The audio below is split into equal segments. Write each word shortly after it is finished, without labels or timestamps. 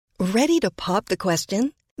Ready to pop the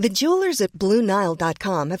question? The jewelers at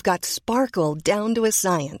BlueNile.com have got sparkle down to a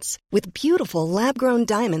science with beautiful lab-grown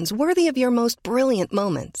diamonds worthy of your most brilliant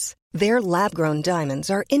moments. Their lab-grown diamonds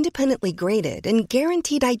are independently graded and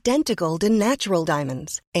guaranteed identical to natural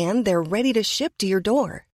diamonds, and they're ready to ship to your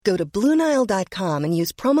door. Go to BlueNile.com and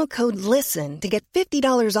use promo code LISTEN to get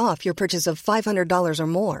 $50 off your purchase of $500 or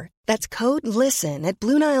more. That's code LISTEN at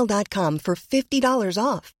BlueNile.com for $50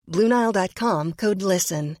 off. BlueNile.com, code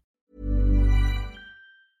LISTEN.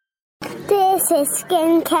 This is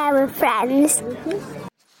Skincare with Friends.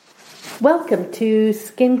 Welcome to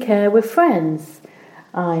Skincare with Friends.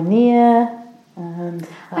 I'm Nia and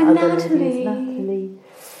I'm Natalie.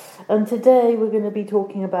 And today we're going to be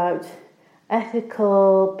talking about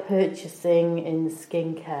ethical purchasing in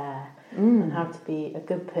skincare and how to be a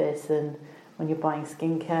good person when you're buying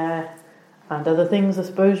skincare and other things, I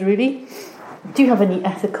suppose, really. Do you have any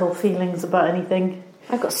ethical feelings about anything?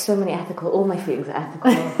 I've got so many all my feelings are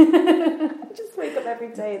ethical. I just wake up every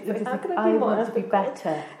day and say, how can I be more want to be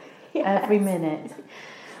better every minute.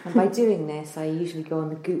 And by doing this, I usually go on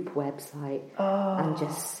the Goop website and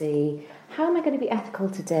just see, how am I going to be ethical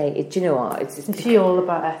today? Do you know what? Is she all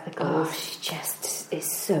about ethical? Oh, she just is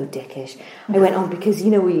so dickish. I went on because,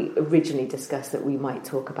 we originally discussed that we might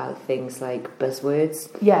talk about things like buzzwords.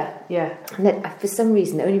 Yeah. And that, for some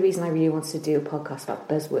reason, the only reason I really wanted to do a podcast about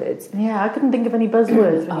buzzwords... Yeah, I couldn't think of any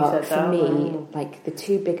buzzwords when you said that. For me, like, the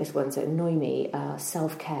two biggest ones that annoy me are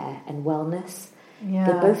self-care and wellness.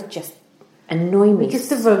 Yeah. They both just... annoy me. It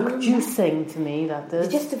just evoke juicing to me, that does.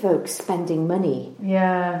 It just evoke spending money.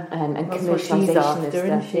 Yeah. And that's commercialisation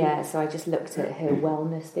after, of stuff. Yeah, so I just looked at her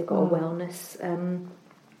wellness. They've got a wellness...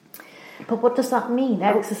 But what does that mean?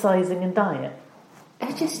 Exercising and diet?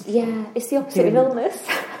 It's the opposite of illness.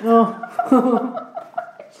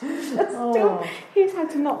 Here's how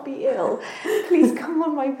to not be ill. Please come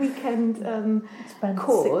on my weekend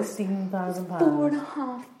course. £16,000.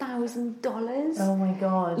 $4,500. Oh my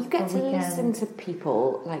god! You get to listen to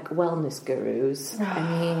people like wellness gurus.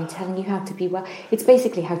 Telling you how to be well. It's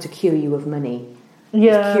basically how to cure you of money.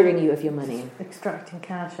 Yeah, it's curing you of your money, extracting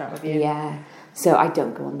cash out of you. Yeah. So I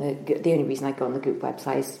don't go on the only reason I go on the Goop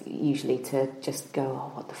website is usually to just go, oh,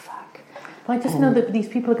 what the fuck. I just know that these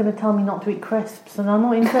people are going to tell me not to eat crisps, and I'm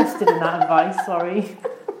not interested in that advice, sorry.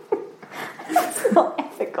 It's not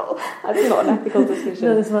ethical. That's not an ethical decision.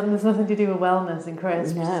 No, there's nothing to do with wellness and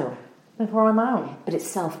crisps. No. Therefore I'm out. But it's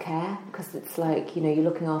self-care, because it's like, you're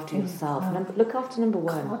looking after yourself. Look after number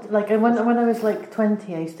one. God, like, when I was like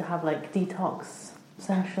 20, I used to have like detox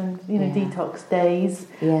sessions, detox days,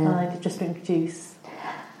 and I'd just drink juice.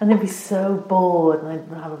 And I'd be so bored, and I'd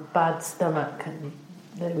have a bad stomach, and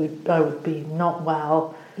I would be not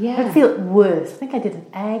well. Yeah. I'd feel worse. I think I did an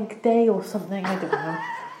egg day or something. I don't know.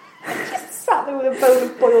 Just sat there with a bowl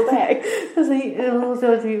of boiled eggs.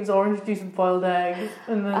 Also, I think it was orange juice and boiled eggs,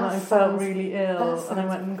 and then I felt really ill, and I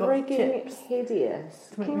went and got chips. Hideous.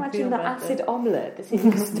 Can you imagine the acid omelette? It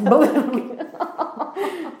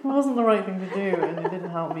wasn't the right thing to do, and it didn't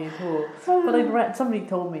help me at all. But somebody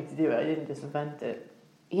told me to do it. I didn't just invent it.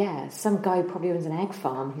 Yeah, some guy who probably owns an egg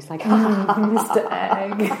farm who's like, Mr.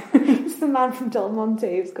 Egg. It's the man from Del Monte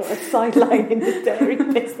who's got a sideline in the dairy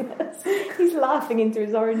business. He's laughing into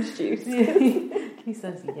his orange juice. He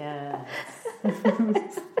says, yes.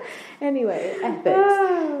 Anyway, ethics.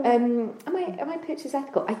 Am I purchase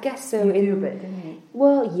ethical? I guess so. You do a bit, didn't you?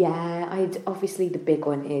 Well, yeah. Obviously, the big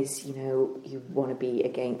one is, you want to be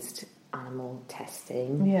against animal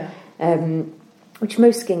testing. Yeah. Which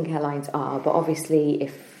most skincare lines are, but obviously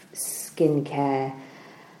if skincare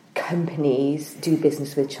companies do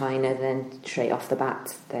business with China, then straight off the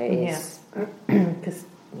bat there is... Because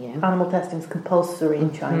animal testing is compulsory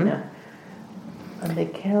in China. And they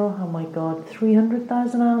kill,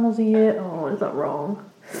 300,000 animals a year. Oh, is that wrong?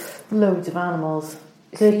 Loads of animals.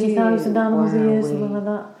 30,000 animals a year, something like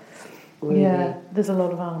that. Really? Yeah, there's a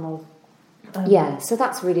lot of animals. So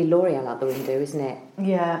that's really L'Oreal out the window, isn't it?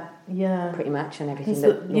 Yeah. Pretty much, and everything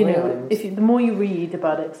that L'Oreal owns. The more you read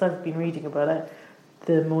about it, because I've been reading about it,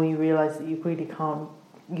 the more you realise that you really can't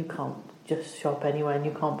just shop anywhere, and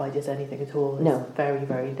you can't buy just anything at all. There's a very,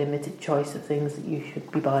 very limited choice of things that you should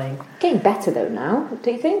be buying. Getting better though now,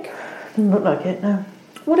 do you think? Doesn't look like it, no.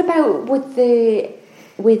 What about with the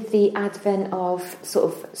advent of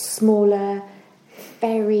sort of smaller,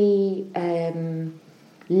 very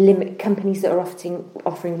companies that are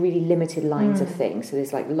offering really limited lines of things? So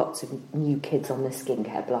there's like lots of new kids on the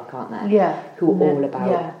skincare block, aren't there? Yeah. Who are all about...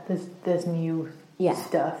 Yeah, there's new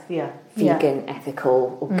stuff, vegan,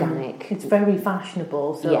 ethical, organic. It's very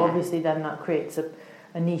fashionable, so obviously then that creates a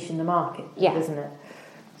niche in the market, doesn't it?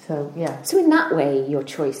 So, yeah. So in that way, your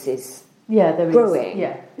choice is there is. growing,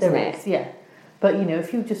 Yeah, there isn't is, yeah. But,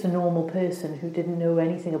 if you're just a normal person who didn't know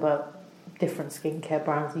anything about different skincare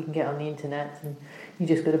brands you can get on the internet and you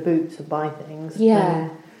just go to Boots and buy things,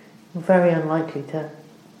 then you're very unlikely to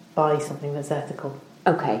buy something that's ethical.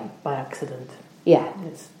 Okay. By accident. Yeah.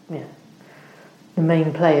 The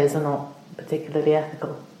main players are not particularly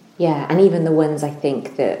ethical. Yeah, and even the ones I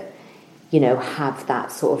think that, have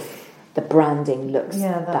that sort of, the branding looks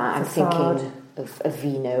that I'm thinking of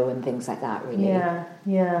Aveeno and things like that, really. Yeah.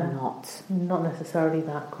 Not necessarily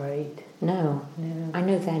that great. No. I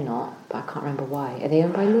know they're not, but I can't remember why. Are they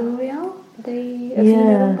owned by L'Oreal? Are they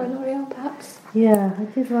owned by L'Oreal, perhaps? Yeah, I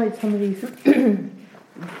did write some of these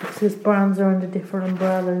because brands are under different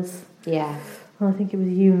umbrellas. Yeah. I think it was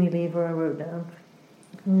Unilever I wrote down.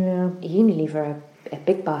 Yeah. Unilever are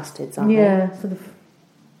big bastards, aren't they? Yeah, sort of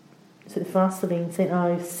Vaseline, St.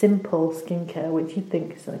 Ives, simple skincare, which you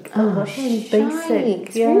think is like, that's really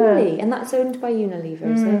basic. Yeah. Really? And that's owned by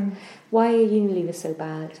Unilever, is it? Why are Unilever so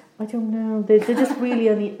bad? I don't know. They're just really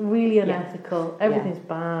unethical. Everything's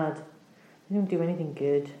bad. They don't do anything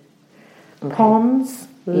good. Okay. Pond's,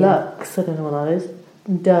 Lux, I don't know what that is.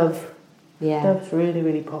 Dove. Yeah. Dove's really,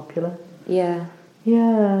 really popular. Yeah.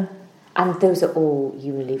 Yeah. And those are all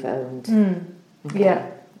Unilever owned. Okay. Yeah.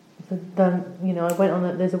 So then, I went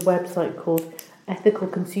on there's a website called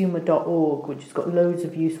ethicalconsumer.org, which has got loads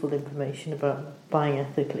of useful information about buying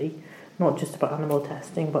ethically, not just about animal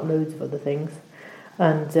testing, but loads of other things.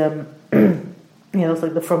 And, it's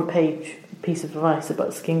like the front page piece of advice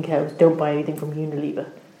about skincare was don't buy anything from Unilever.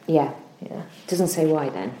 Yeah. Yeah. Doesn't say why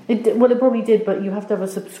then. It probably did, but you have to have a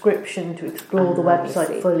subscription to explore the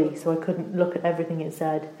website fully, so I couldn't look at everything it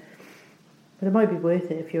said. But it might be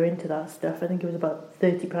worth it if you're into that stuff. I think it was about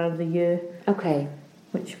 £30 a year. Okay.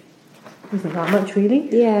 Which isn't that much,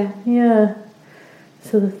 really. Yeah. Yeah.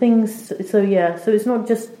 So the things... So it's not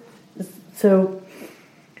just... So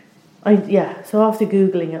after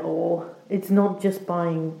Googling it all, it's not just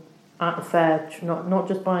buying at a fair... Not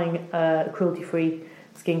just buying cruelty-free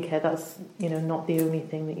skincare. That's, not the only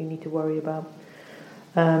thing that you need to worry about.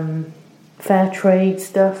 Fair trade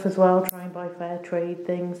stuff as well. Try and buy fair trade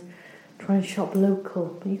things. Try and shop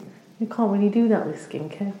local. But you can't really do that with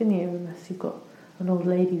skincare, can you? Unless you've got an old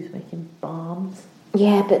lady who's making balms.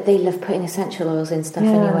 Yeah, but they love putting essential oils in stuff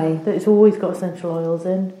anyway. It's always got essential oils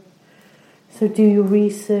in. So do your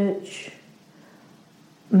research.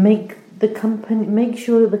 Make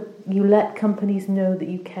sure that you let companies know that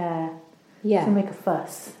you care. Yeah. So make a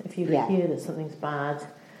fuss if you hear that something's bad,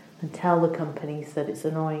 and tell the companies that it's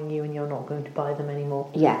annoying you and you're not going to buy them anymore.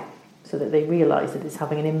 Yeah. So that they realise that it's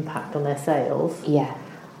having an impact on their sales. Yeah.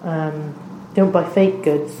 Don't buy fake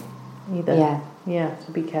goods either. Yeah. Yeah,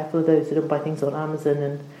 so be careful of those who don't buy things on Amazon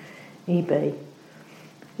and eBay.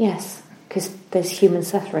 Yes, because there's human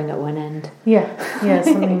suffering at one end. Yeah,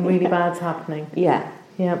 something really bad's happening. Yeah.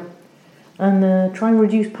 Yeah. And try and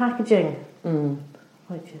reduce packaging,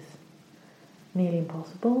 which is nearly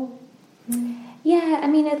impossible. Yeah, I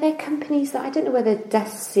mean, are there companies that, I don't know whether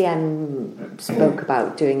Deciem spoke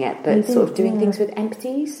about doing it, but sort of doing things with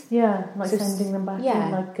empties? Yeah, like sending them back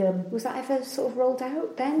in. Was that ever sort of rolled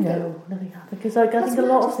out then? No, nothing happened. Because I think a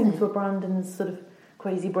lot of things were Brandon's sort of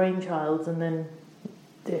crazy brainchilds, and then,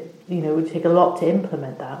 it would take a lot to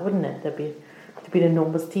implement that, wouldn't it? There'd be an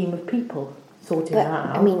enormous team of people sorting that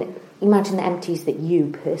out. I mean, imagine the empties that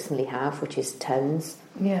you personally have, which is tons.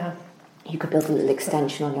 Yeah. You could build a little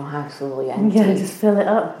extension on your house with all your empties. Yeah, just fill it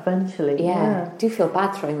up eventually. Yeah. I do feel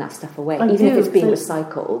bad throwing that stuff away. Even if it's being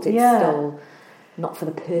recycled, it's still not for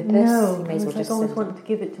the purpose. No, you may as well just I always wanted to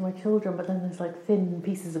give it to my children, but then there's like thin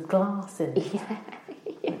pieces of glass in it. Yeah.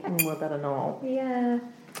 Well, better not. Yeah.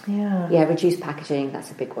 Yeah. Yeah, reduce packaging,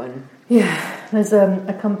 that's a big one. Yeah. There's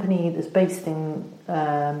a company that's based in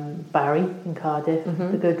Barry, in Cardiff,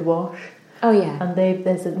 The Good Wash. Oh, yeah. And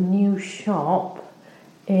there's a new shop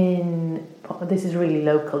this is really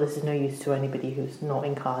local, this is no use to anybody who's not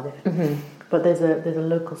in Cardiff, but there's a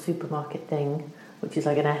local supermarket thing, which is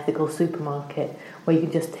like an ethical supermarket, where you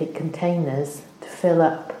can just take containers to fill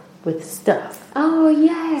up with stuff. Oh,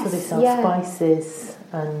 yes. So they sell spices,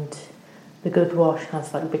 and The Good Wash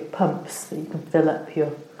has like big pumps that you can fill up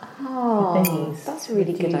your things. That's a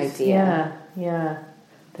really good idea. Yeah.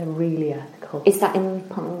 They're really ethical. Is that in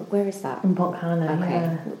where is that? In Pontcanna,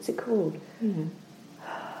 okay. What's it called?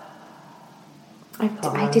 I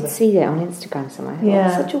remember. did see it on Instagram somewhere.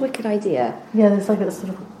 Yeah. Such a wicked idea. Yeah, there's like a sort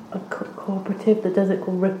of a cooperative that does it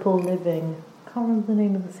called Ripple Living. I can't remember the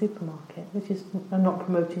name of the supermarket, which is, I'm not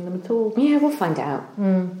promoting them at all. Yeah, we'll find out.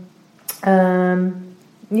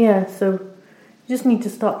 Yeah, so just need to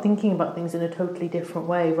start thinking about things in a totally different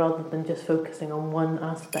way rather than just focusing on one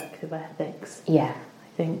aspect of ethics. Yeah.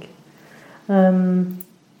 I think.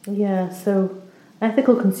 So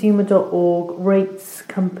ethicalconsumer.org rates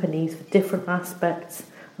companies for different aspects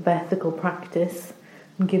of ethical practice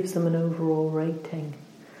and gives them an overall rating.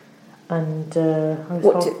 And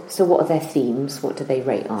so what are their themes? What do they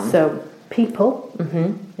rate on? So people,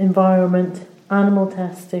 environment, animal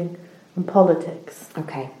testing, and politics.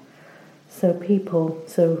 Okay. So people.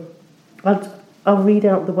 So I'll read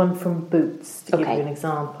out the one from Boots to give you an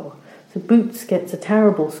example. So Boots gets a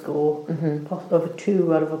terrible score of a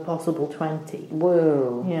 2 out of a possible 20.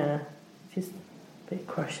 Whoa. Yeah, which is a bit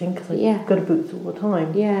crushing because I go to Boots all the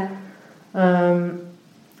time. Yeah.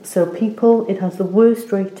 So people, it has the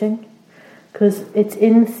worst rating because it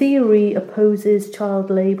in theory opposes child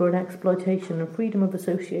labour and exploitation and freedom of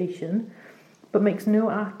association, but makes no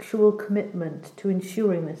actual commitment to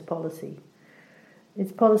ensuring this policy.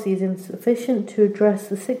 Its policy is insufficient to address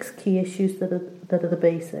the 6 key issues that are the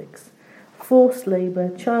basics: forced labour,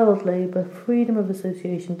 child labour, freedom of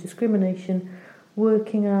association, discrimination,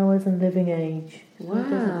 working hours, and living age.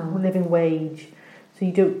 Wow. Living wage. So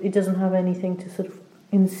it doesn't have anything to sort of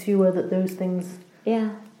ensure that those things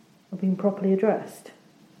are being properly addressed,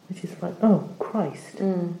 which is like, oh Christ. It's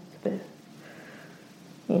a bit.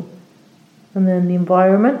 Yeah. And then the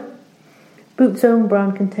environment. Boots' own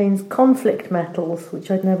brand contains conflict metals,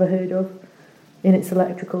 which I'd never heard of, in its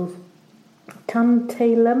electricals: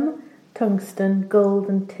 tantalum, tungsten, gold,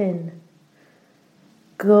 and tin.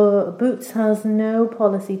 Boots has no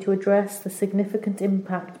policy to address the significant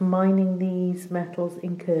impact mining these metals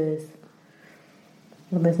incurs.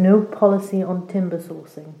 And there's no policy on timber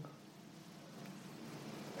sourcing.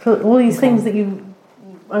 So all these things that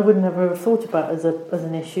I would never have thought about as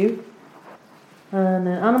an issue. And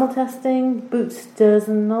then animal testing. Boots does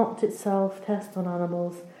not itself test on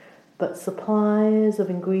animals, but suppliers of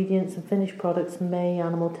ingredients and finished products may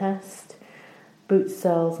animal test. Boots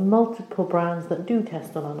sells multiple brands that do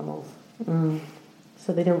test on animals.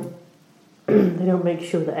 So they don't make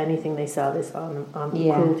sure that anything they sell is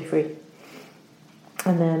cruelty free.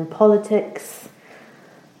 And then politics.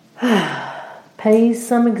 Pays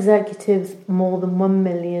some executives more than £1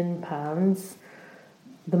 million.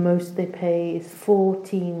 The most they pay is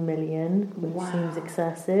 14 million, which seems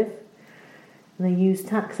excessive. And they use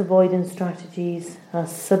tax avoidance strategies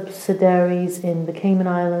as subsidiaries in the Cayman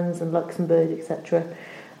Islands and Luxembourg, etc.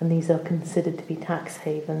 And these are considered to be tax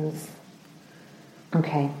havens.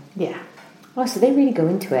 Okay. Yeah. Oh, so they really go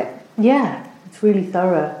into it. Yeah, it's really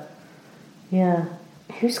thorough. Yeah.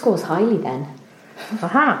 Who scores highly then?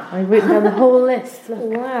 Aha! I've written down the whole list. Look.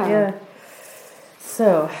 Wow. Yeah.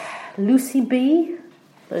 So, Lucy B.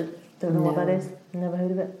 I don't know what that is. Never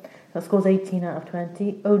heard of it. That scores 18 out of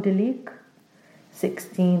 20. Eau de Luc,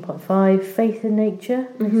 16.5. Faith in Nature.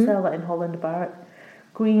 They sell that in Holland Barrett.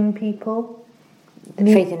 Green People.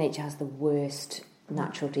 Faith in Nature has the worst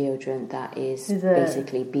natural deodorant that is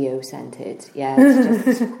basically bio-scented. Yeah, it's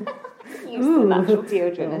just use the natural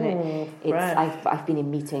deodorant in it. It's I've been in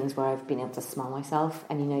meetings where I've been able to smell myself,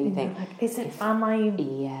 and you think, like, is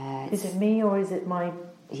it me or is it my?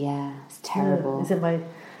 Yeah, it's terrible. Is it my?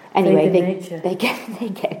 Anyway, they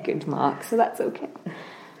get a good mark, so that's okay.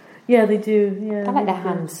 Yeah, they do. Yeah, I like their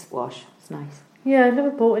hands wash. It's nice. Yeah, I've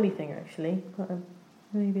never bought anything actually, but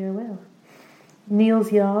maybe I will.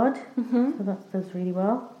 Neil's Yard, so that does really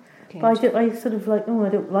well. Good. But I sort of like, I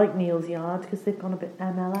don't like Neil's Yard because they've gone a bit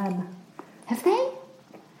MLM. Have they?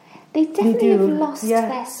 They definitely have lost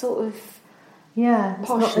their sort of it's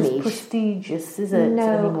posh not niche. As prestigious, is it,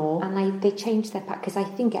 anymore? And they changed their pack because I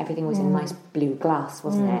think everything was in nice blue glass,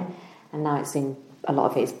 wasn't it? And now it's in, a lot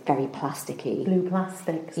of it is very plasticky. Blue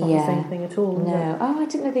plastic, it's not the same thing at all. No. Oh, I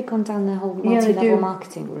didn't know they'd gone down the whole multi-level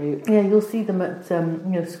marketing route. Yeah, you'll see them at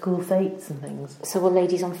school fetes and things. So will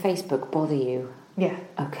ladies on Facebook bother you? Yeah.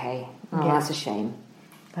 Okay. Oh, that's a shame.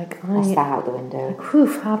 Like that's that out the window.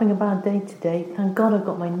 Like, having a bad day today. Thank God I've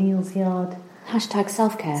got my Neil's Yard. Hashtag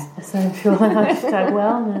self-care. Essential. Hashtag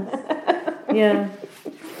wellness. Yeah.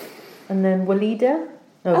 And then Walida.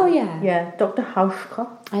 Oh yeah. Yeah, Dr. Hauschka.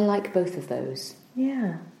 I like both of those.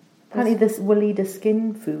 Yeah. Apparently this Walida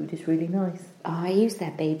skin food is really nice. Oh, I use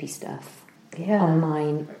their baby stuff. Yeah. On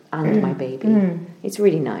mine and my baby. It's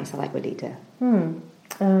really nice. I like Walida. And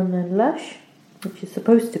then Lush, which is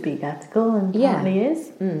supposed to be ethical and apparently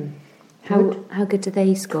is. How good do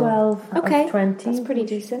they score? 12 out of 20. That's pretty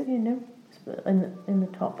decent. In the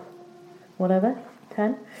top,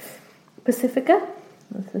 10. Pacifica,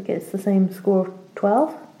 I think it's the same score of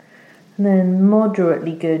 12. And then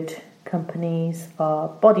moderately good companies are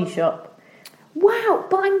Body Shop, Wow,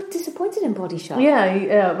 but I'm disappointed in Body Shop.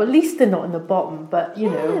 Yeah, but at least they're not in the bottom, but you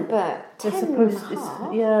Yeah, know. but They're 10 supposed and a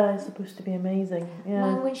half. it's supposed to be amazing. Yeah.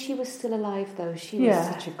 Man, when she was still alive, though, she was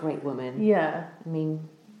such a great woman. Yeah. I mean,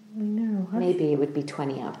 I know. maybe it would be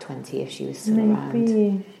 20 out of 20 if she was still around.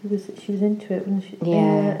 Maybe she was into it, wasn't she?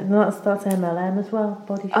 Yeah. And that's MLM as well,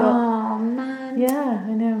 Body Shop. Oh, man. Yeah,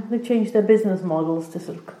 I know. They changed their business models to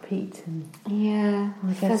sort of compete. And Yeah.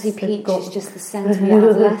 I guess Fuzzy they've Peach got- is just the centre of your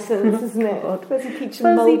adolescence, isn't it? God. Fuzzy Peach Fuzzy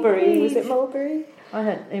and Mulberry. Was Peach. it Mulberry?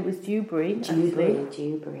 It was Dewberry, actually.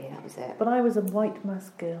 Dewberry, that was it. But I was a white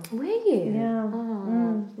mask girl. Were you? Yeah.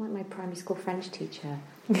 Oh, like my primary school French teacher.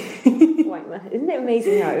 White man. Isn't it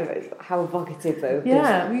amazing how evocative though?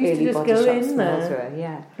 Yeah, those we used to early just Body go Shop in smells there. were,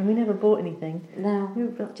 yeah. And we never bought anything. No, We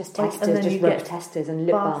were- just like, testers, and then just you rub get testers and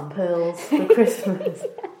lip bath balm. pearls for Christmas.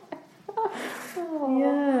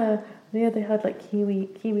 Yeah, they had like kiwi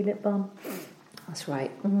lip balm. That's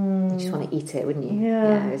right. You just want to eat it, wouldn't you?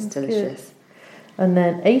 Yeah, it was it's delicious. good. And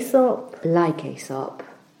then Aesop. Like Aesop.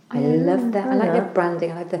 I Yeah, love that. I like their yeah.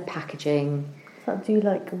 branding. I like their packaging. Does that do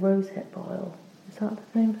like rosehip oil? Is that the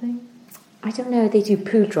same thing? I don't know. They do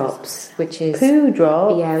poo drops, which is Poo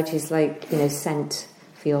drop? yeah, which is like scent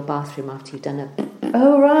for your bathroom after you've done it.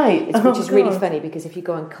 Oh, right. Which is really God. funny because if you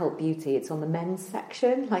go on Cult Beauty, it's on the men's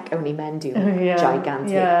section. Like only men do yeah,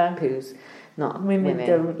 gigantic yeah. poos, not Women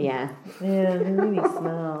don't. Yeah, Yeah, they really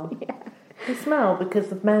smell. Yeah. They smell because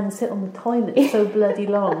the men sit on the toilet so bloody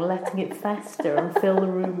long, letting it fester and fill the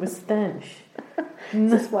room with stench.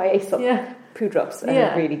 that's why Aesop Yeah. poo drops are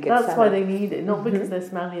Yeah, really good. that's seller. why they need it. Not because they're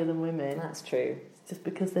smellier than women. That's true. It's just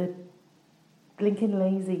because they're blinking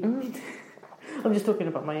lazy. I'm just talking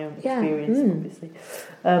about my own experience, obviously.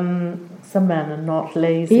 Some men are not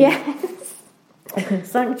lazy. Yes.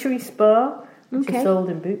 Sanctuary Spa, which Okay. is sold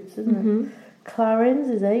in Boots, isn't it? Clarins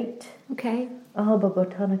is 8. Okay. Alba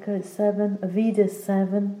Botanica is 7. Avida is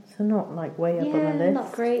 7. So not like way up on the list.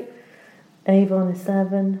 not great. Avon is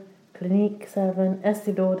 7. Clinique 7.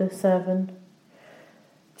 Estee Lauder 7.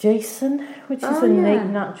 Jason, which is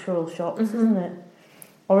natural shops, isn't it?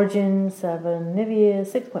 Origin 7. Nivea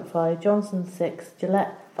 6.5. Johnson 6.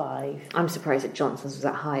 Gillette 5. I'm surprised that Johnson's was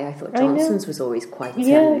that high. I thought I know. Johnson's was always quite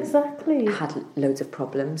Yeah, exactly. had loads of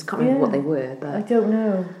problems. Can't remember what they were, but I don't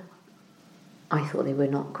know. I thought they were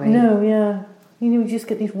not great. No, yeah. You just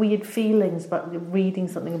get these weird feelings about reading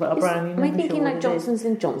something about a brand. Am I thinking like Johnson's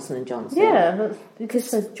and Johnson & Johnson? Yeah, it just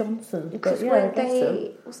says Johnson. Because But yeah, I guess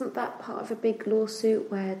so. wasn't that part of a big lawsuit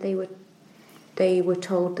where they were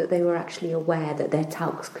told that they were actually aware that their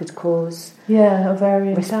talcs could cause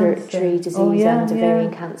ovarian respiratory cancer. disease and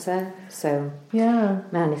ovarian cancer? So, Yeah,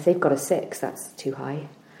 man, if they've got a 6, that's too high.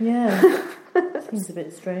 yeah. Seems a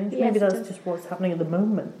bit strange. Yes, Maybe it that's does. just what's happening at the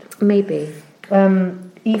moment. Maybe.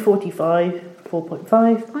 E45,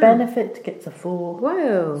 4.5. Wow. Benefit gets a 4.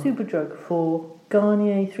 Whoa. Superdrug 4.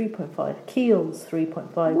 Garnier 3.5. Kiehl's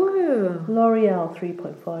 3.5. Whoa. L'Oreal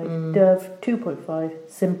 3.5. Dove 2.5.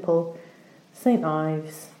 Simple. St.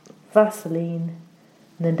 Ives. Vaseline.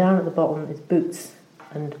 And then down at the bottom is Boots.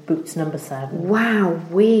 And Boots number 7. Wow,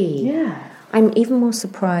 Yeah. I'm even more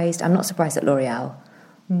surprised. I'm not surprised at L'Oreal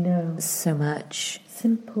No. so much.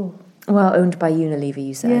 Simple. Well, owned by Unilever,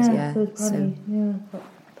 you said, yeah. So it's probably,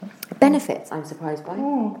 Benefits, I'm surprised by.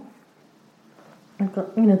 I've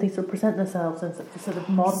got, they sort of present themselves in such a sort of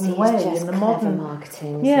modern It's way. just In the clever modern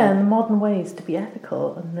marketing. Yeah, in the modern ways to be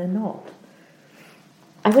ethical, and they're not.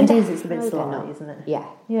 I wonder It's a bit how they're sly, not. isn't it? Yeah.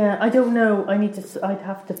 Yeah, I don't know. I'd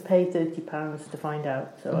have to pay £30 to find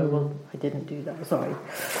out. So I didn't do that. Sorry.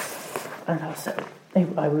 And also,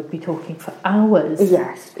 I would be talking for hours.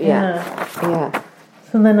 Yes. Yeah. Yeah.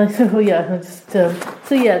 So then I thought,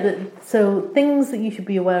 so things that you should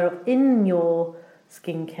be aware of in your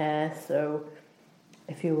skincare. So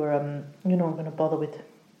if you were, you're not going to bother with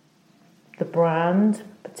the brand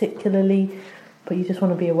particularly, but you just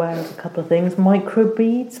want to be aware of a couple of things.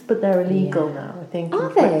 Microbeads, but they're illegal now, I think. Are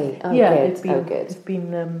they? Oh, yeah, good. it's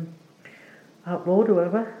been outlawed or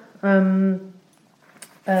whatever.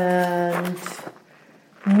 And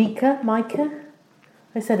mica,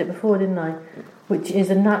 I said it before, didn't I? Which is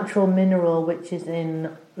a natural mineral which is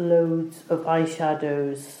in loads of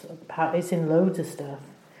eyeshadows. It's in loads of stuff.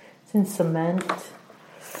 It's in cement.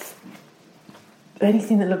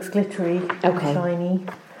 Anything that looks glittery and shiny.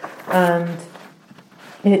 And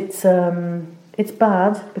it's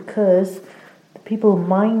bad because the people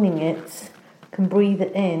mining it can breathe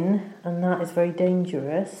it in, and that is very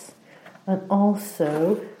dangerous. And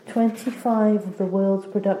also, 25 of the world's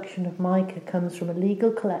production of mica comes from a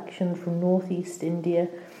legal collection from northeast India,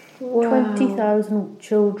 Wow. 20,000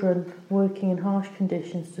 children working in harsh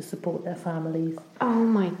conditions to support their families. Oh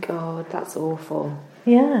my God, that's awful.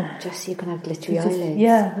 Yeah. Just so you can have glittery It's just- eyelids.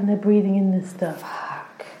 yeah, and they're breathing in this stuff.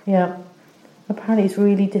 Fuck. Yeah. Apparently it's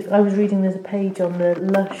really difficult. I was reading there's a page on the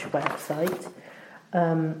Lush website,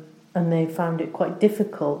 and they found it quite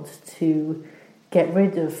difficult to get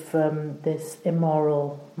rid of this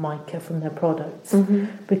immoral mica from their products,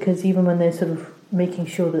 because even when they're sort of making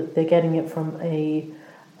sure that they're getting it from a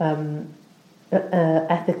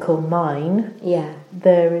ethical mine, Yeah.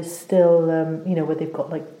 there is still, where they've got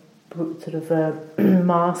like sort of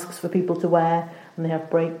masks for people to wear, and they have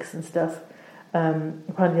breaks and stuff.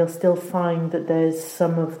 Apparently they'll still find that there's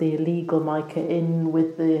some of the illegal mica in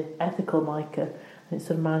with the ethical mica, and it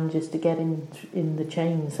sort of manages to get in the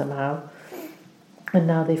chain somehow. And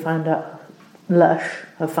now they found out, Lush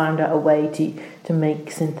have found out a way to make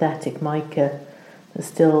synthetic mica that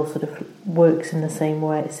still sort of works in the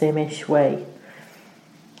same-ish way.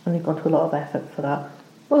 And they've gone to a lot of effort for that.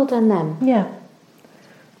 Well done them. Yeah.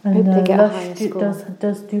 And Hope they get a Lush higher score.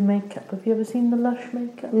 does do makeup. Have you ever seen the Lush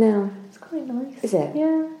makeup? No. It's quite nice. Is it?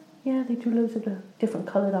 Yeah. Yeah, they do loads of different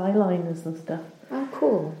coloured eyeliners and stuff. Oh,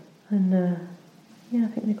 cool. And I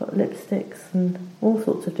think they've got lipsticks and all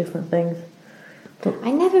sorts of different things.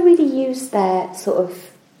 I never really used their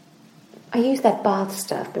I used their bath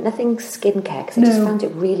stuff, but nothing skincare, because I just found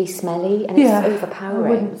it really smelly and it's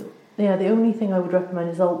overpowering. The only thing I would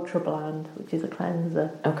recommend is Ultra Bland, which is a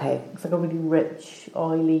cleanser. Okay. It's like a really rich,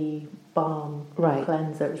 oily balm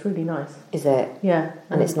cleanser. It's really nice. Is it? Yeah.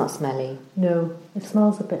 And it's not smelly? No, it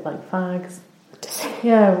smells a bit like fags.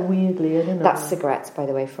 Yeah, weirdly, I don't know. That's cigarettes, by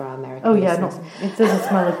the way, for our American Oh yeah, listeners. it doesn't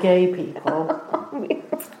smell of gay people.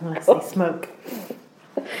 Unless they smoke.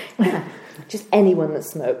 Yeah, just anyone that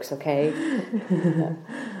smokes, okay?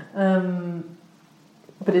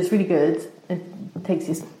 But it's really good. It takes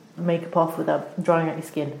your makeup off without drying out your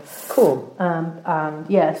skin. Cool. And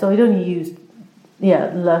yeah, so I'd only used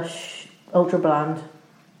Lush, Ultra Bland,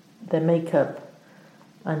 their makeup,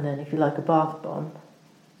 and then if you like a bath bomb,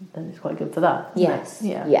 then it's quite good for that. Yes.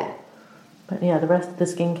 Yeah. But yeah, the rest of the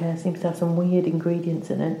skincare seems to have some weird ingredients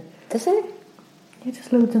in it. Does it? Yeah,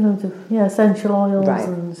 just loads and loads of essential oils Right.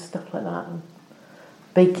 and stuff like that. And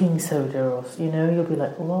baking soda, or you'll be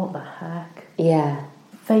like, what the heck? Yeah.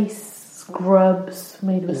 Face scrubs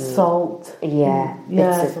made with salt. Yeah. Yeah,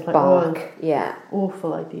 Bits sort of of like bark. oil. Yeah.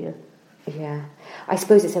 Awful idea. Yeah. I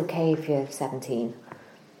suppose it's okay if you're 17.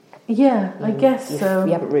 Yeah, I guess so.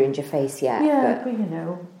 You haven't ruined your face yet. Yeah, but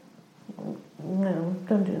no,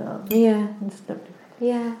 don't do that. Yeah. Just don't do it.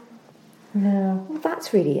 Yeah. No. Well,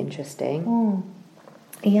 that's really interesting.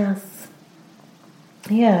 Yes.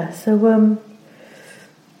 Yeah, so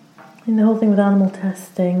in the whole thing with animal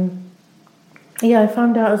testing, I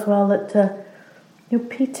found out as well that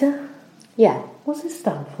PETA, Yeah. what's it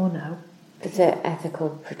stand for now? Is it ethical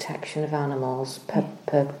protection of animals? Per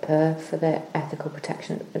for the ethical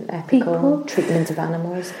protection, ethical People? treatment of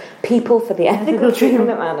animals. People for the ethical treatment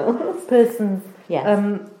of animals. Persons.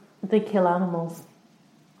 Yes. They kill animals.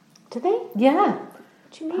 Do they? Yeah.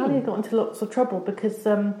 What do you Apparently mean? they got into lots of trouble because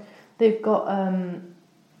they've got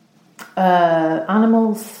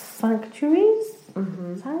animal sanctuaries.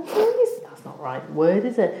 Sanctuaries? That's not the right word,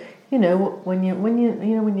 is it? When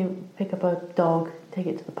you pick up a dog, take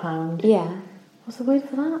it to the pound. Yeah. What's the word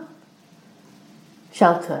for that?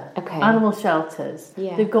 Shelter. Okay. Animal shelters.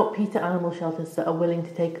 Yeah. They've got PETA animal shelters that are willing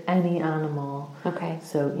to take any animal. Okay.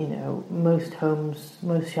 So, most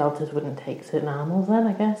shelters wouldn't take certain animals then,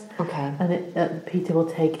 I guess. Okay. And PETA will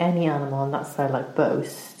take any animal, and that's their,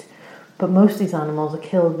 boast. But most of these animals are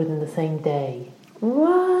killed within the same day.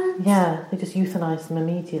 What? Yeah, they just euthanise them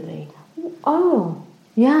immediately. Oh.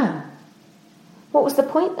 Yeah. What was the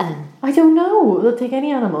point then? I don't know. They'll take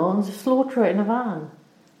any animal and just slaughter it in a van.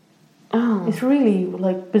 Oh. It's really,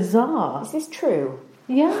 bizarre. Is this true?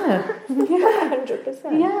 Yeah. Yeah.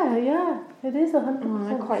 100%. Yeah. It is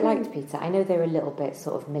 100%. I quite true. liked PETA. I know they were a little bit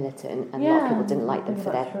sort of militant, and a lot Yeah. of people didn't like them Things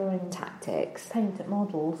for like their throwing tactics. Paint at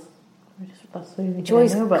models. That's the only thing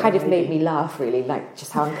Joyce I know about kind of them, made really. me laugh, really,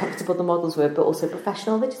 just how uncomfortable the models were, but also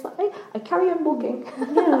professional. They're just like, hey, I carry on walking.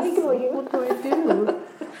 I ignore you. What do I do?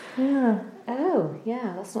 Yeah. Oh,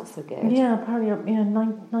 yeah, that's not so good. Yeah, apparently,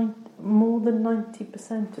 more than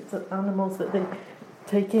 90% of the animals that they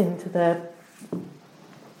take into their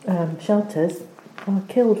shelters are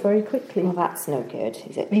killed very quickly. Well, that's no good,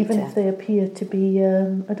 is it, Even Peter? if they appear to be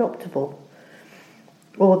adoptable.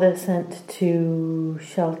 Or they're sent to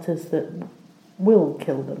shelters that will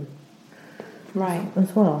kill them Right.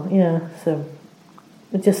 as well. Yeah, so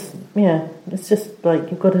it's just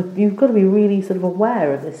like you've got to be really sort of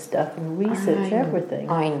aware of this stuff and research everything.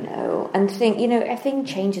 I know, and everything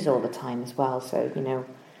changes all the time as well. So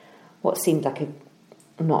what seemed like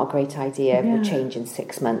not a great idea will change in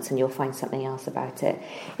 6 months, and you'll find something else about it.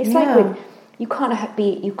 It's like you can't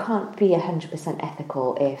be 100%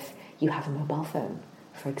 ethical if you have a mobile phone,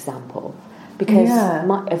 for example. Because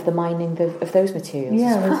of the mining of those materials.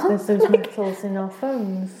 Yeah, there's those metals in our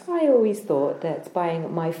phones. I always thought that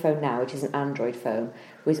buying my phone now, which is an Android phone,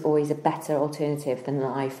 was always a better alternative than an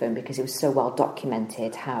iPhone because it was so well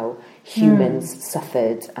documented how humans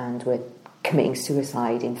suffered and were committing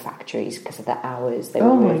suicide in factories because of the hours they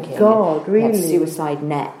were working. Oh my God, really? They had suicide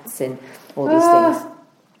nets and all these things.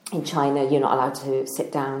 In China, you're not allowed to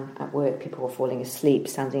sit down at work. People were falling asleep,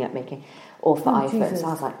 standing up, making... Or for iPhones. Jesus. So I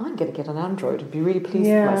was like, I'm going to get an Android and be really pleased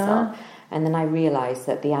with myself. And then I realised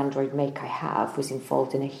that the Android make I have was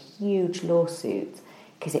involved in a huge lawsuit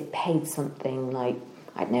because it paid something like,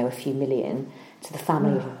 I don't know, a few million to the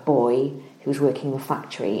family of a boy who was working in a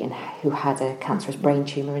factory and who had a cancerous brain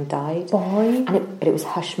tumour and died. Boy? But it was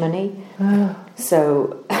hush money.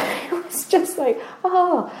 So... It's just like,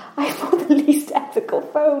 I bought the least ethical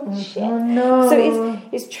phone. Shit. Oh, no. So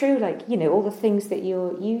it's true, like, all the things that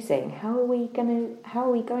you're using. How are we going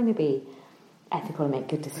to be ethical and make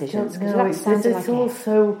good decisions? Because it's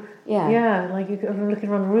also like you're looking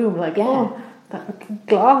around the room, like that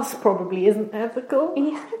glass probably isn't ethical.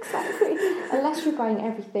 Yeah, exactly. Unless you're buying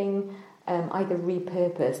everything. Either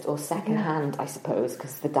repurposed or second-hand, I suppose,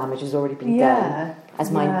 because the damage has already been done. As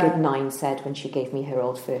my good Nine said when she gave me her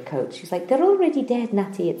old fur coat. She's like, they're already dead,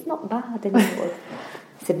 Natty. It's not bad anymore.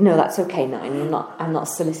 I said, no, that's okay, Nine. I'm not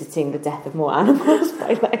soliciting the death of more animals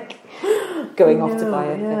by, going off to buy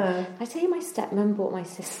a thing. I tell you, my stepmom bought my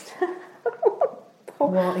sister...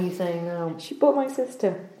 What are you saying now? She bought my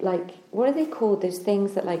sister, what are they called? Those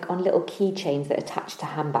things that, on little keychains that attach to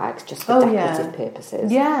handbags just for decorative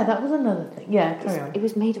purposes. Yeah, that was another thing. Yeah, carry on. It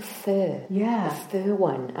was made of fur. Yeah. A fur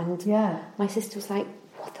one. And my sister was like,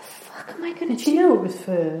 what the fuck am I going to do? Did she know it was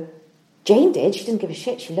fur? Jane did. She didn't give a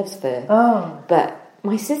shit. She loves fur. Oh. But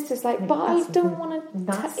my sister's like, but I don't want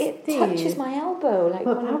to... It touches my elbow.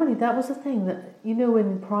 But apparently that was the thing that, in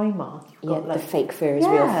Primark, you've got the fake fur is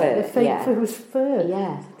real fur. The fake fur was fur.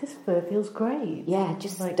 Yeah. Like, this fur feels great. Yeah,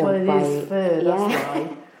 just don't buy... it is fur, that's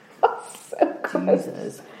why. So gross.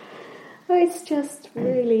 Jesus. Oh, it's just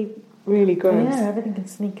really, really gross. Yeah, everything can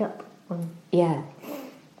sneak up.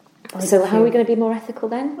 So how are we going to be more ethical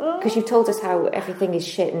then? Because you've told us how everything is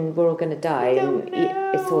shit and we're all going to die and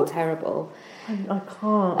it's all terrible. I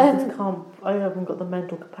can't. I haven't got the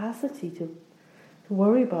mental capacity to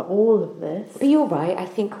worry about all of this. But you're right. I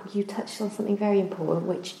think you touched on something very important,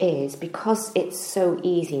 which is because it's so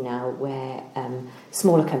easy now where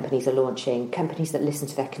smaller companies are launching, companies that listen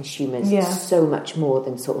to their consumers so much more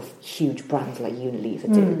than sort of huge brands like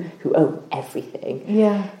Unilever do, who own everything.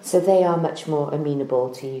 Yeah. So they are much more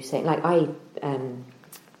amenable to you saying, I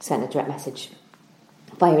sent a direct message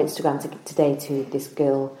via Instagram today to this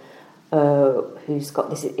girl who's got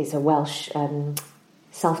this. It's a Welsh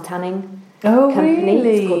self-tanning company.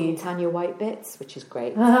 Really? It's called Tanya Whitebits, which is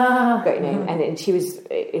great. Great name. And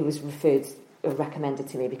it was recommended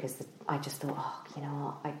to me because I just thought,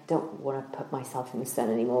 I don't want to put myself in the sun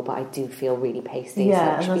anymore, but I do feel really pasty.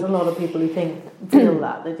 Yeah, and there's a lot of people who feel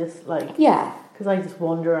that. They're just like... Yeah. Because I just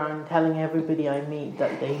wander around telling everybody I meet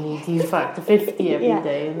that they need to use Factor 50 every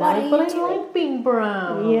day. And they're like, but I like being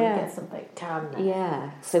brown. Yeah. Get some fake tan now.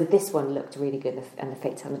 Yeah. So this one looked really good, and the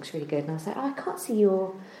fake tan looks really good. And I was like, I can't see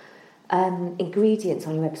your ingredients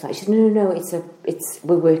on your website. She said, no,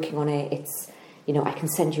 we're working on it. It's, I can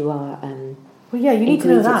send you our... well, yeah, you need to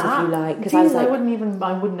know that if you like. Because I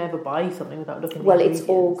wouldn't ever buy something without looking at the ingredients. It's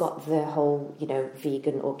all got the whole,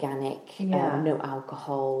 vegan, organic, no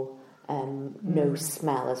alcohol... no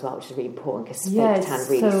smell as well, which is really important because fake tan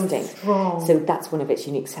really stinks. Strong. So that's one of its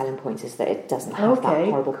unique selling points is that it doesn't have that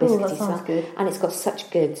horrible biscuity smell. Good. And it's got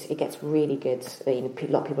such good, it gets really good. A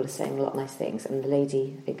lot of people are saying a lot of nice things. And the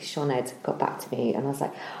lady, I think Sinead, got back to me and I was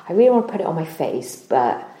like, I really want to put it on my face,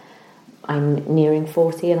 but I'm nearing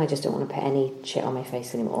 40 and I just don't want to put any shit on my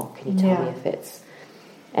face anymore. Can you tell me if it's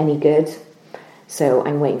any good? So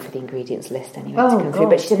I'm waiting for the ingredients list anyway to come through.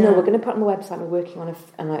 But she said, no, we're going to put it on the website. We're working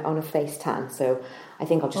on a face tan. So I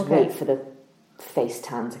think I'll just wait for the face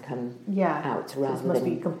tan to come out rather than... It must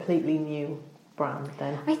be a completely new brand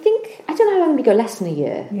then. I don't know how long we go, less than a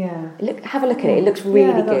year. Yeah. Have a look at it. It looks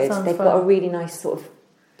really good. They've fun. got a really nice sort of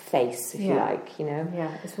face, if you like,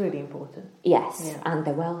 Yeah, it's really important. Yes, and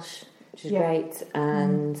they're Welsh, which is great.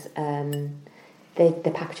 And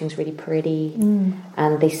the packaging's really pretty.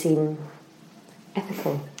 And they seem...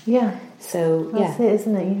 ethical. Yeah. So, That's it,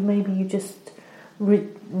 isn't it? Maybe you just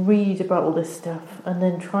read about all this stuff and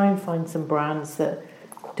then try and find some brands that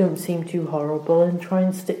don't seem too horrible and try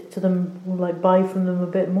and stick to them, like buy from them a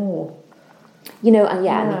bit more. You know,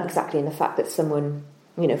 and exactly, and the fact that someone,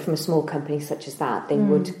 you know, from a small company such as that, they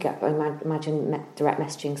would get, imagine direct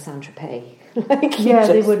messaging Saint-Tropez.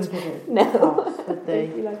 They wouldn't put it no. would they?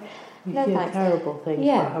 They'd be like, You no, hear thanks. terrible things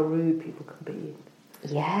about how rude people can be.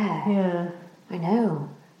 Yeah. Yeah. I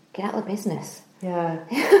know. Get out of the business. Yeah.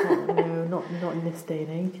 not in this day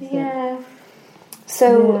and age, is it?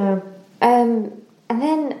 So, and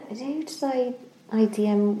then, who did I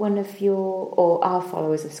DM one of your, or our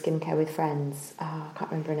followers of Skincare with Friends? I can't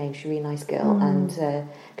remember her name. She's a really nice girl. And cause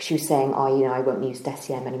she was saying, I won't use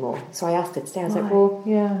Deciem anymore. So I asked her today, I was like, well,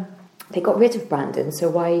 they got rid of Brandon, so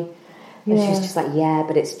why? And she was just like,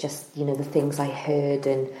 but it's just, you know, the things I heard.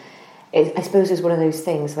 And I suppose it was one of those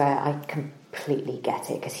things where I completely get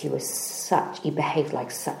it, because he behaved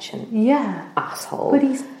like such an asshole. But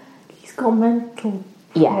he's got mental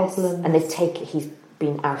problems. And he's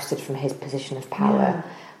been ousted from his position of power.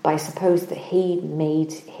 But I suppose that he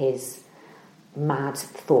made his mad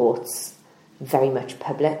thoughts very much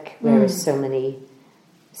public, whereas so many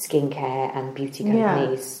skincare and beauty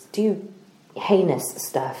companies do heinous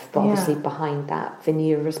stuff, but obviously behind that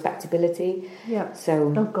veneer of respectability.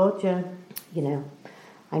 So, oh god, you know,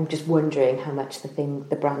 I'm just wondering how much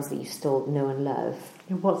the brands that you still know and love,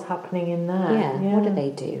 what's happening in there. What do they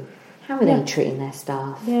do? How are they treating their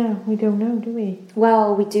staff? We don't know, do we?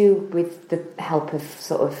 Well, we do, with the help of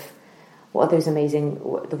sort of, what are those amazing,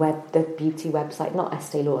 the beauty website, not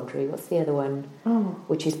Estee Lauder, what's the other one?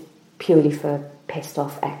 Which is purely for pissed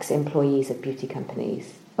off ex-employees of beauty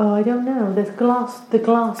companies. Oh, I don't know. There's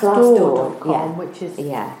Glassdoor.com, which is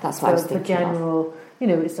that's what I was thinking for general. You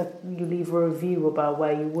know, it's like you leave a review about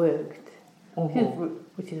where you worked,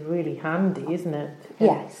 which is really handy, isn't it?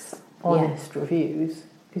 Yes, honest reviews,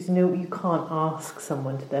 because you can't ask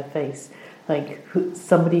someone to their face, like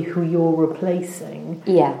somebody who you're replacing.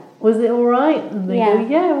 Was it all right? And they go,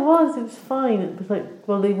 it was fine. It was like,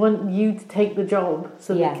 well, they want you to take the job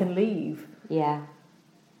so they can leave. Yeah,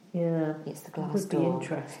 it's the Glassdoor. Would be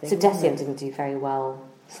interesting. So Deciem didn't do very well.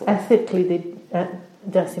 Ethically,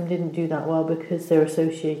 Deciem didn't do that well because they're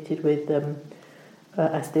associated with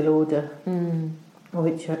Estee Lauder,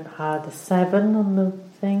 which had a 7 on the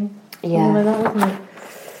thing. Something like that, wasn't it?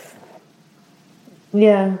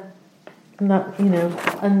 Yeah, and that, you know,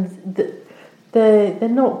 and they're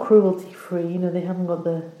not cruelty free. You know, they haven't got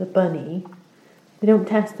the bunny. They don't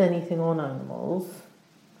test anything on animals,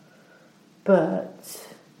 but.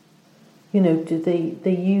 You know, do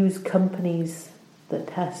they use companies that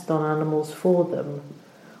test on animals for them,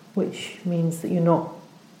 which means that you're not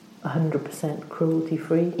 100% cruelty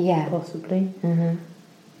free, possibly. I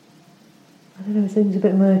don't know, it seems a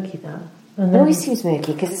bit murky, that. And it always seems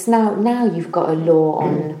murky, because it's now you've got a law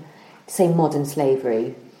on, say, modern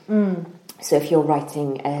slavery. So if you're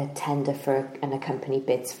writing a tender and a company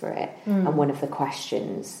bids for it, and one of the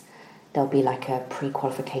questions, there'll be like a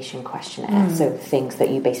pre-qualification questionnaire, so things that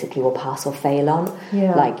you basically will pass or fail on,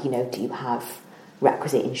 like, you know, do you have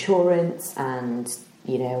requisite insurance, and,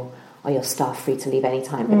 you know, are your staff free to leave any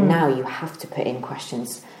time? But now you have to put in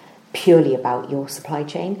questions purely about your supply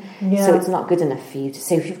chain, so it's not good enough for you to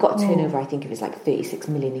say, if you've got a turnover, I think it was like 36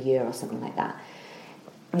 million a year or something like that,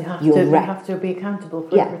 you have to be accountable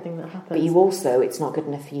for everything that happens. But you also, it's not good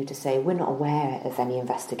enough for you to say, we're not aware of any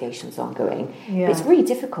investigations ongoing. But it's really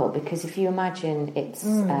difficult, because if you imagine it's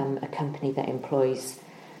a company that employs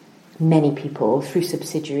many people through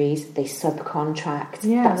subsidiaries, they subcontract.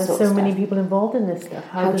 There's so many people involved in this stuff.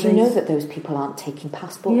 How do you know that those people aren't taking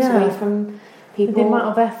passports away from people? The amount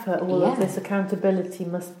of effort all of this accountability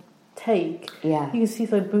must take. You can see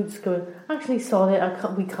like Boots going, actually, sorry,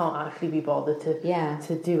 we can't actually be bothered to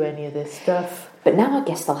do any of this stuff. But now I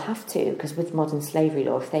guess they'll have to, because with modern slavery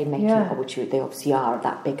law, if they make it, which they obviously are,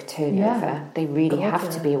 that big turnover, they really have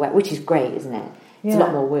to be aware, which is great, isn't it? It's a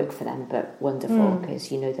lot more work for them, but wonderful, because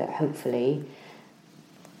you know that hopefully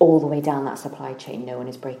all the way down that supply chain, no one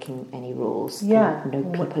is breaking any rules. No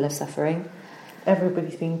people are suffering.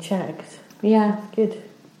 Everybody's being checked. Good.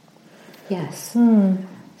 Yes.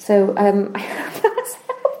 So that's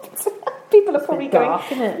helped. People are probably dark,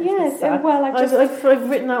 going, isn't it? Yes. Well, I've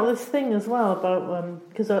written out this thing as well about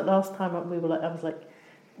because last time I was like,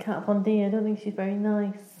 Kat Von D, I don't think she's very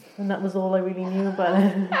nice, and that was all I really knew about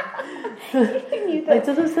her. You knew that. I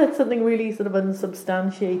sort of said something really sort of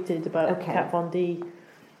unsubstantiated about Kat Von D.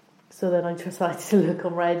 So then I decided to look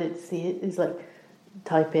on Reddit to see it. It's like,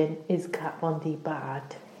 type in, is Kat Von D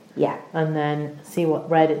bad? Yeah. And then see what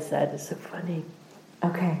Reddit said. It's so funny.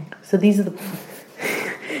 Okay. So these are the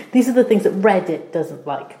things that Reddit doesn't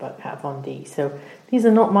like about Kat Von D. So these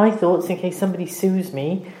are not my thoughts in case somebody sues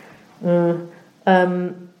me.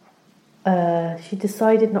 She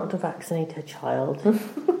decided not to vaccinate her child.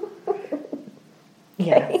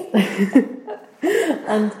 Yes.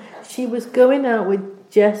 And she was going out with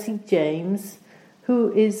Jesse James,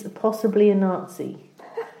 who is possibly a Nazi,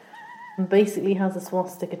 and basically has a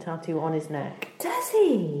swastika tattoo on his neck. Does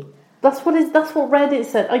he? That's what Reddit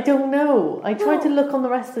said. I don't know. I tried to look on the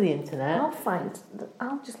rest of the internet.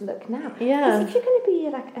 I'll just look now. Yeah. Because if you're going to be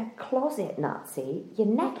like a closet Nazi, your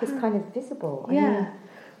neck is kind of visible. I mean,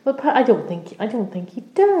 well, I don't think he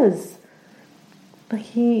does. Like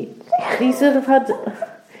he sort of had.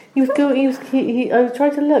 I was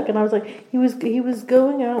trying to look, and I was like, he was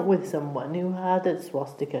going out with someone who had a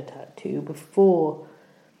swastika tattoo before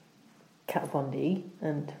Kat Von D,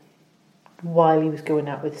 and while he was going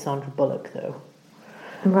out with Sandra Bullock, though.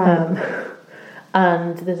 Right.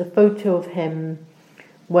 And there's a photo of him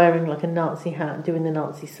wearing like a Nazi hat, doing the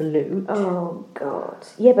Nazi salute. Oh God!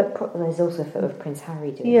 Yeah, but there's also a photo of Prince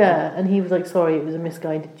Harry doing. Yeah, and he was like, "Sorry, it was a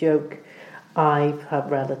misguided joke. I've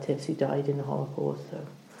had relatives who died in the Holocaust, so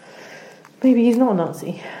maybe he's not a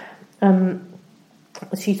Nazi."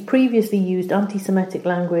 She's previously used anti-Semitic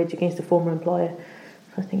language against a former employer.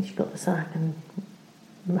 I think she got the sack, and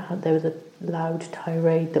there was a loud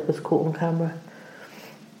tirade that was caught on camera.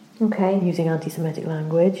 Okay. Using anti-Semitic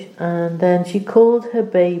language, and then she called her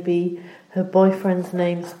baby her boyfriend's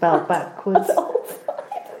name spelled backwards. That's awful.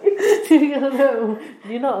 No,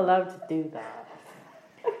 you're not allowed to do that.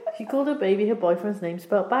 She called her baby her boyfriend's name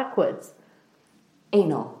spelled backwards.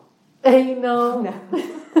 Anal. No.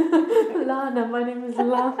 Lana, my name is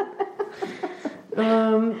Lana.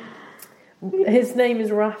 His name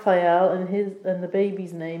is Raphael, and the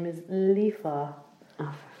baby's name is Lifa.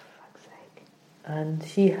 Oh, for fuck's sake! And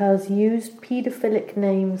she has used paedophilic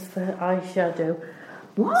names for her eyeshadow,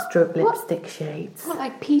 stroke lipstick shades. What,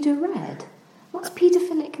 like Peter Red? What's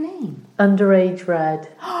paedophilic name? Underage Red.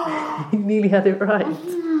 You nearly had it right.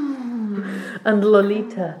 And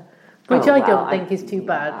Lolita, which I don't think is too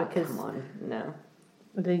bad because come on, no.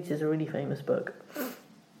 Lolita's a really famous book.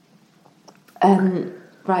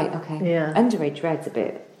 Right, okay. Yeah. Underage Red's a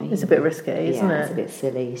bit... It's a bit risque, isn't it? It's a bit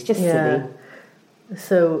silly. It's just silly.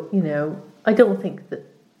 So, I don't think that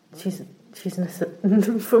she's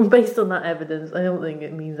based on that evidence, I don't think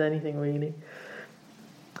it means anything really.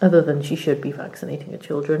 Other than she should be vaccinating her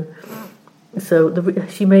children. So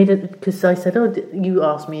she made it, because I said, you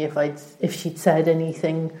asked me if she'd said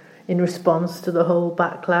anything in response to the whole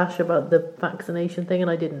backlash about the vaccination thing,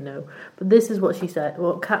 and I didn't know. But this is what she said,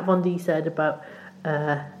 what Kat Von D said about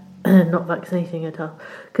not vaccinating her child,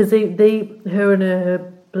 because her and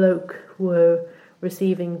her bloke were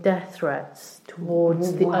receiving death threats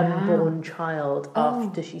towards the unborn child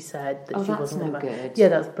after she said that she wasn't no good. Yeah,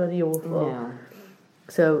 that's bloody awful. No.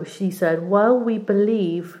 So she said, while we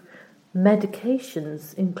believe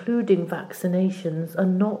medications, including vaccinations, are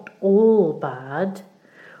not all bad,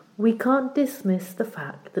 we can't dismiss the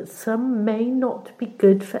fact that some may not be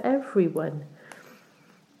good for everyone.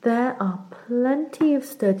 There are plenty of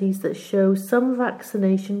studies that show some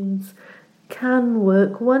vaccinations can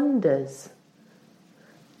work wonders.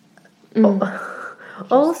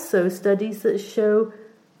 Also, studies that show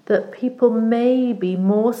that people may be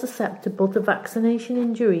more susceptible to vaccination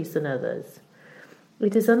injuries than others.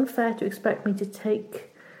 It is unfair to expect me to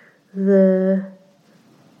take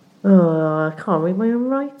I can't read my own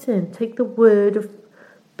writing. Take the word of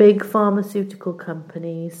big pharmaceutical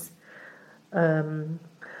companies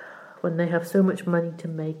when they have so much money to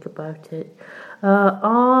make about it.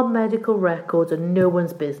 Our medical records are no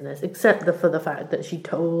one's business, except for the fact that she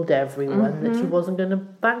told everyone that she wasn't going to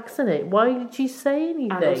vaccinate. Why did she say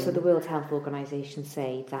anything? And also the World Health Organization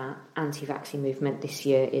say that anti-vaccine movement this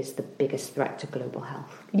year is the biggest threat to global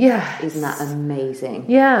health. Yeah. Isn't that amazing?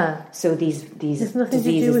 Yeah. So these There's nothing to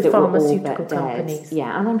diseases do with that were all pharmaceutical but companies. dead.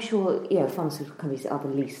 Yeah, and I'm sure pharmaceutical companies are the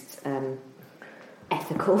least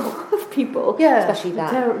ethical of people. Yeah. Especially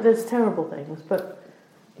that There's terrible things, but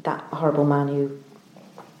that horrible man who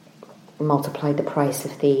multiplied the price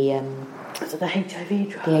of the HIV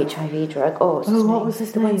drug. The HIV drug. What was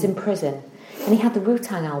his name? The one's in prison, and he had the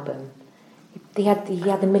Wu-Tang album. He had the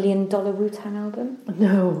 $1 million Wu-Tang album.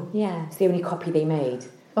 No. Yeah, it's the only copy they made.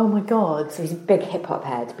 Oh my God. So he's a big hip hop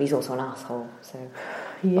head, but he's also an asshole. So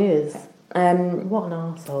he is. What an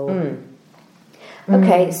asshole.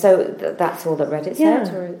 Okay, so that's all that Reddit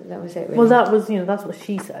said, or that was it? Really? Well, that was that's what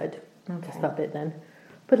she said. Okay. Just that bit then.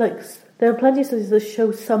 But there are plenty of studies that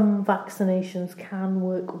show some vaccinations can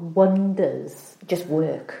work wonders. Just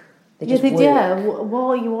work. They just work. What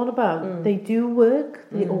are you on about? They do work.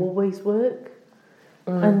 They always work.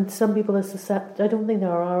 And some people are susceptible. I don't think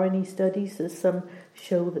there are any studies that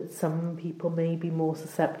show that some people may be more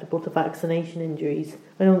susceptible to vaccination injuries.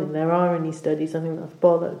 I don't think there are any studies. I think that's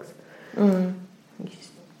bollocks. You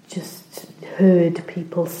just heard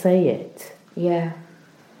people say it. Yeah.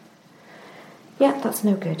 Yeah, that's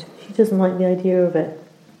no good. She doesn't like the idea of it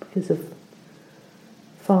because of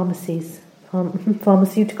pharmacies,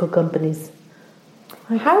 pharmaceutical companies.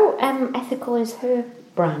 How ethical is her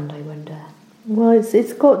brand, I wonder? Well,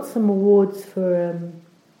 it's got some awards for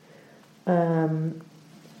animal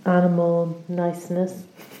niceness.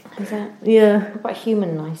 Is that? Yeah. What about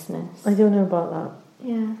human niceness? I don't know about that.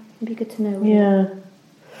 Yeah, it'd be good to know. Yeah.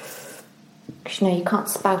 Because you can't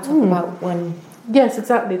spout up about one. Yes,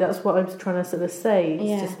 exactly. That's what I was trying to sort of say.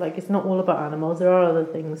 It's just like it's not all about animals. There are other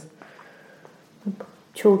things.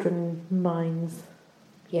 Children minds.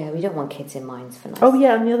 Yeah, we don't want kids in mines for nice. Oh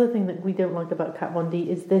yeah, and the other thing that we don't like about Kat Von D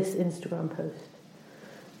is this Instagram post.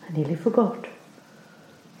 I nearly forgot.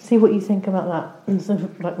 See what you think about that. And sort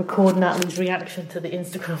of like record Natalie's reaction to the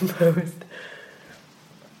Instagram post.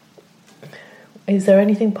 Is there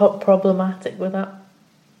anything problematic with that?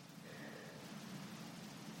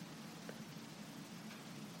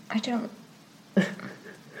 I don't.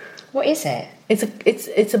 What is it?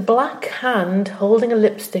 It's a black hand holding a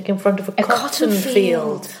lipstick in front of a cotton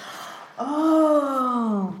field.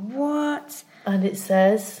 Oh, what? And it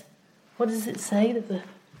says, what does it say?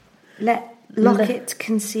 Let Lock-It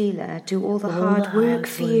Concealer do all the hard work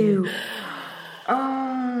for you.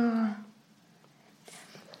 Oh.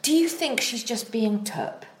 Do you think she's just being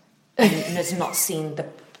tup and has not seen the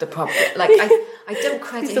problem? Like, I don't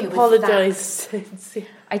credit her with that.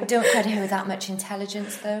 I don't credit her with that much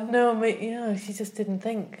intelligence, though. No, she just didn't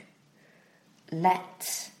think.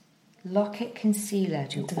 Let Lock-It Concealer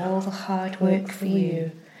do all the hard work for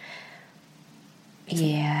you.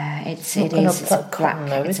 Yeah, it is. It's black. Cotton,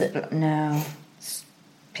 though, is it? No, it's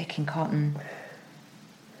picking cotton.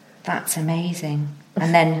 That's amazing.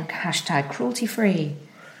 And then hashtag cruelty free.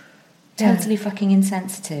 Totally fucking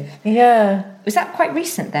insensitive. Yeah. Was that quite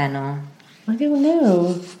recent then, or? I don't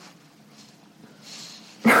know.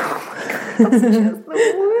 That's just the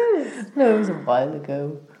worst. No, it was a while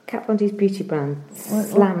ago. Kat Von D's beauty brand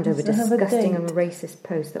slammed over disgusting and racist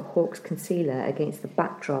post that hawks concealer against the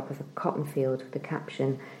backdrop of a cotton field with the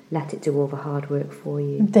caption, "Let it do all the hard work for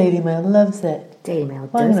you." Daily Mail loves it. Daily Mail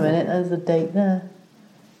does. Hang on a minute, there's a date there.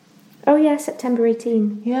 Oh yeah, September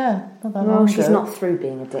 18. Yeah, not that long Well, ago. she's not through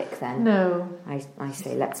being a dick then. No. I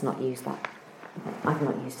say let's not use that. I've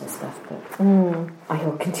not used her stuff, but I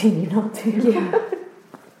will continue not to. Yeah.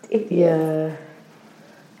 Yeah.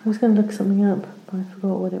 I was going to look something up, but I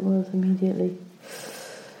forgot what it was immediately.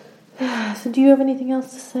 So do you have anything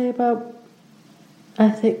else to say about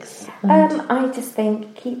ethics? I just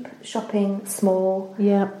think keep shopping small.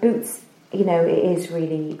 Yeah. Boots, it is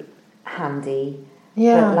really handy.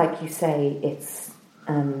 Yeah. But like you say, it's,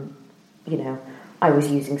 I was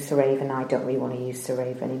using Cerave and I don't really want to use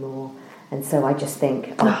Cerave anymore. And so I just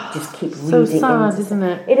think, just keep reading into... So sad, isn't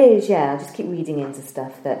it? It is, yeah. Just keep reading into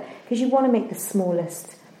stuff that... Because you want to make the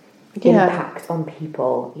smallest impact on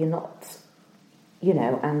people. You're not,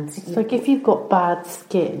 and... It's like if you've got bad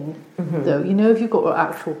skin, though, if you've got an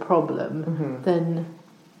actual problem, then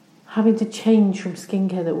having to change from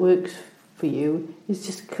skincare that works for you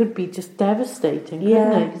could be just devastating,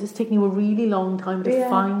 couldn't it? Because it's taking you a really long time to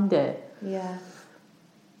find it. Yeah.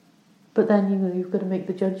 But then, you've got to make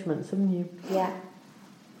the judgments, haven't you? Yeah.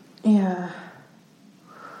 Yeah.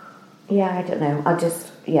 Yeah, I don't know.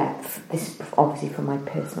 this is obviously from my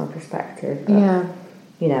personal perspective. But, I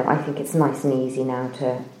think it's nice and easy now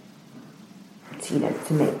to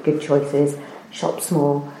make good choices. Shop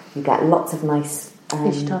small. You get lots of nice...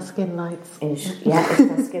 Ishtar Skin Lights.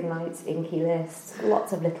 Ishtar Skin Lights, Inky List.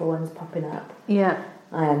 Lots of little ones popping up. Yeah.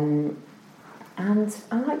 And I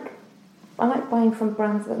like buying from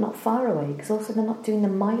brands that are not far away because also they're not doing the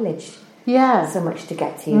mileage so much to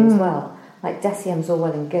get to you as well. Like Deciem's all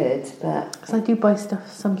well and good, but... Because I do buy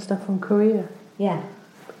some stuff from Korea. Yeah.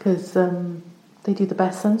 Because they do the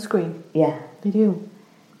best sunscreen. Yeah. They do.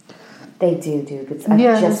 They do good. I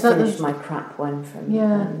just finished my crap one from The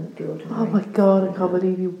Ordinary. Oh my God, I can't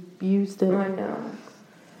believe you used it. I know.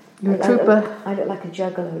 You're a trooper. I look like a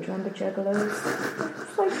juggalo. Do you remember juggalos?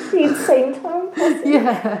 It's like the Insane Clown Posse.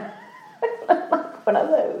 Yeah. Like one of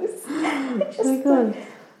those. It's just like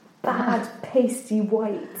bad pasty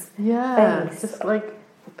white face. Just like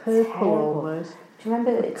purple terrible. almost. Do you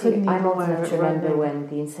remember? I'm old enough to remember running. when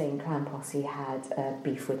the Insane Clown Posse had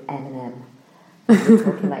beef with Eminem. We're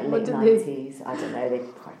talking like What late did they- 90s. I don't know. They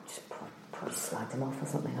probably slagged him off or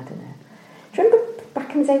something. I don't know. Do you remember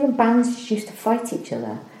back in the day when bands used to fight each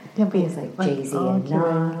other? Yeah, It was like Jay-Z and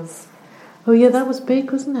arguing. Nas. Oh yeah, that was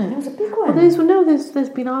big, wasn't it? That was a big Well, one. there's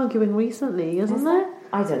been arguing recently, isn't there?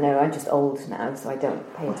 I don't know. I'm just old now, so I don't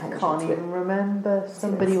pay attention I can't to it. even remember.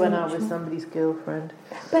 Somebody went out with somebody's girlfriend.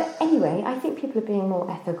 But anyway, I think people are being more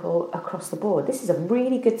ethical across the board. This is a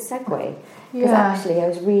really good segue. Because Yeah. actually I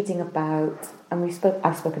was reading about, and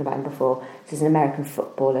I've spoken about him before, this is an American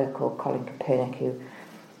footballer called Colin Kaepernick who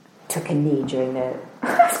took a knee during the...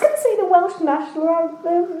 I was going to say the Welsh national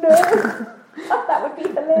anthem, no. That would be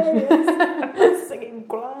hilarious. Singing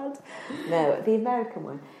glad. No, the American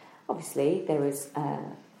one. Obviously, there was...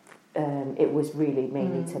 it was really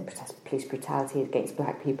mainly to protest police brutality against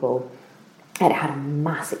black people. And it had a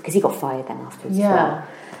massive... Because he got fired then afterwards as well. Yeah.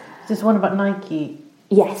 Just one about Nike.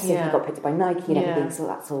 Yes, Yeah. he got picked up by Nike and Yeah. everything, so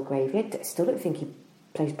that's all gravy. I still don't think he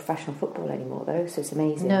plays professional football anymore, though, so it's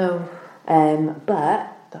amazing. No. But,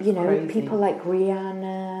 That's you know, crazy. people like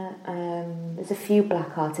Rihanna, there's a few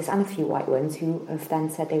black artists and a few white ones who have then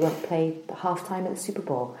said they won't play the half-time at the Super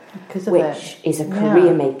Bowl, Because of which it. is a Yeah.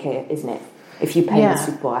 career maker, isn't it? If you play Yeah. the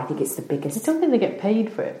Super Bowl, I think it's the I biggest... don't think they get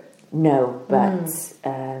paid for it. No, but That's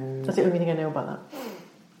the only thing I know about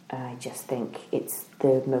that. I just think it's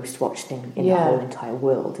the most watched thing in Yeah. the whole entire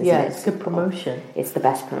world, isn't Yeah, it? it's good promotion. It's the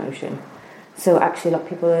best promotion. So actually a lot of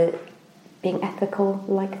people are being ethical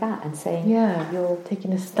like that and saying, Yeah, you're...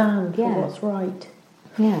 taking a stand Yeah. for what's right.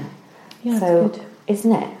 Yeah. Yeah, So, it's good.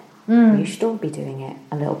 isn't it? We should all be doing it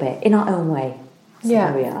a little bit, in our own way. So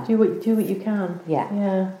Yeah, there we are. do what you can. Yeah.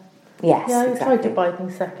 Yeah. Yes, Yeah, I exactly. try to buy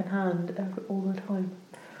things second hand all the time.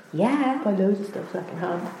 Yeah. Buy loads of stuff second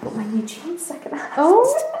hand. Got my new jeans second hand. Oh!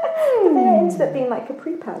 They ended up being like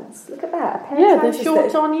capri pants. Look at that. A pair Yeah, of they're trousers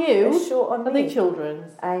shorts that on you. are short on Are me. they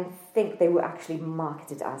children's? I think they were actually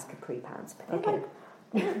marketed as capri pants, but they're Okay.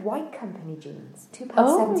 like white company jeans. £2.75.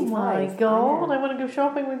 Oh my god, I I know. want to go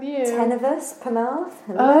shopping with you. 10 of us, Penarth.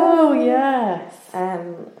 Hello. Oh, yes.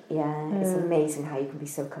 Yeah, it's amazing how you can be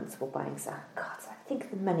so comfortable buying stuff. God, I think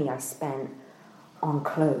the money I spent on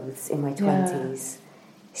clothes in my 20s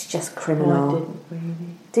is just Oh, criminal. I didn't really.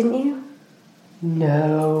 Didn't you?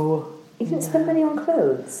 No. You didn't spend money on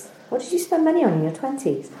clothes? What did you spend money on in your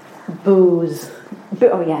 20s? Booze.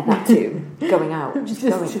 But, oh yeah, that too. Going out. Just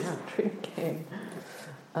going Just out. drinking.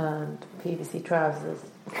 And PVC trousers.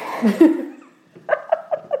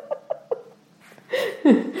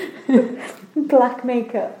 Black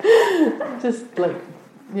makeup. Just like,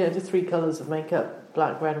 just 3 colours of makeup.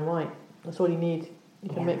 Black, red and white. That's all you need. You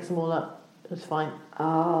can mix them all up. It's fine.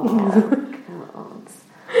 Oh, God.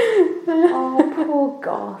 Oh, poor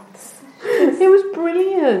goths. It was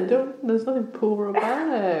brilliant. There's nothing poor about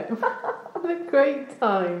it. What a great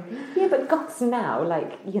time. Yeah, but goths now,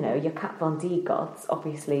 like, you know, your Kat Von D goths,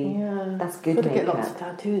 obviously, Yeah. that's good Got to makeup. get lots of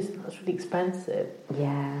tattoos. That's really expensive.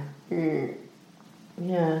 Yeah. Yeah.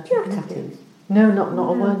 Do you have tattoos? No, not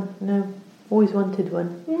a one. No. Always wanted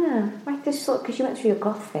one. Yeah. I just thought, because you went through your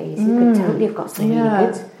goth phase, you could totally have got some really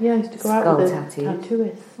good. Yeah, I used to go out skull with a tattoo.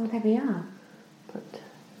 tattooist. Well, there we are. But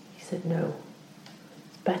he said no.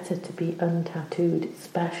 It's better to be untattooed. It's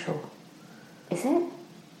special. Is it?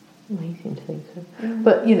 Well, he seemed to think so.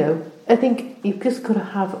 But, I think you've just got to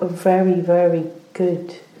have a very, very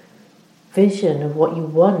good vision of what you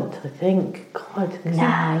want, I think. God. 'cause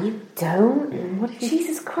Nah, you don't. What if you...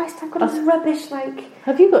 Jesus Christ, I've got a rubbish, like...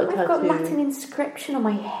 Have you got a I've got tattoo? Latin inscription on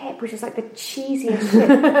my hip, which is like the cheesiest shit.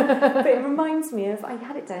 But it reminds me of, I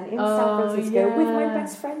had it done in San Francisco with my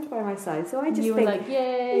best friend by my side. So I just you think, were like,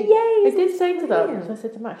 yay. yay, I did say to that, brilliant. because I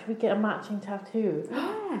said to Matt, should we get a matching tattoo?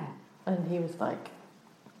 yeah. And he was like,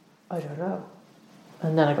 I don't know.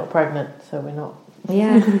 And then I got pregnant, so we're not.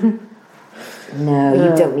 Yeah. No,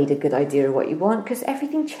 you don't need a good idea of what you want, because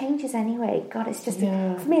everything changes anyway. God, it's just, for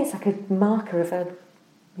me, it's like a marker of a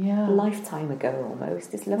lifetime ago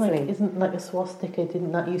almost. It's lovely. Like, isn't like a swastika,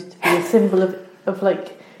 didn't that used to be a symbol of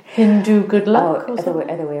like Hindu good luck or something?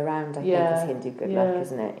 Other way around, I think, is Hindu good luck,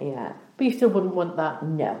 isn't it? Yeah. But you still wouldn't want that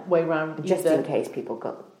way round Just either. in case people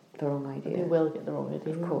got the wrong idea. They will get the wrong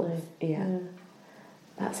idea, Of course, won't they? yeah.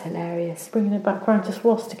 That's hilarious. Bringing it back round to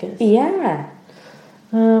swastikas. Yeah.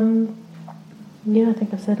 I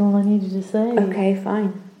think I've said all I needed to say. Okay,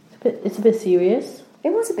 fine. It's a bit serious,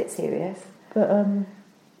 It was a bit serious. but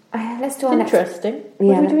Let's do it's our next. interesting. Yeah,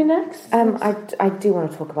 What are we doing next? I do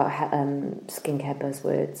want to talk about skincare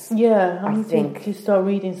buzzwords. Yeah, I I think- think you start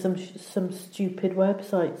reading some stupid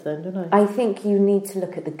websites then, don't I? I think you need to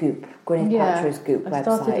look at the Goop, Gwyneth Paltrow's Goop I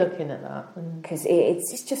started website, looking at that. because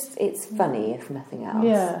it's funny if nothing else.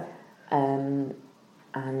 Yeah.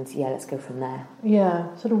 And yeah, let's go from there.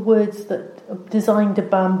 Yeah, sort of words that are designed to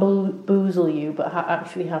bamboozle you but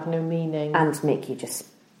actually have no meaning. And make you just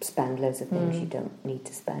spend loads of things you don't need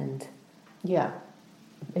to spend. Yeah,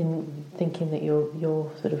 in thinking that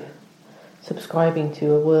you're sort of subscribing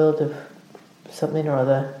to a world of something or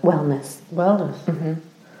other. Wellness. Mm-hmm.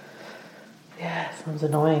 Yeah, sounds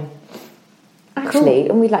annoying. Actually,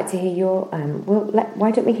 and we'd like to hear your...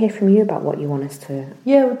 why don't we hear from you about what you want us to...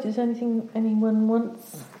 Yeah, is there anything anyone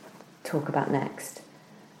wants? Talk about next.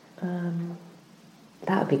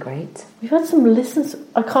 That would be great. We've had some listens.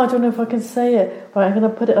 I don't know if I can say it. Right, I'm going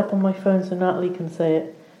to put it up on my phone so Natalie can say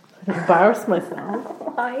it. I don't embarrass myself.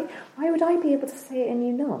 Why? Why would I be able to say it and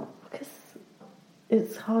you not? Because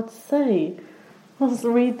it's hard to say. Let's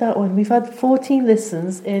read that one. We've had 14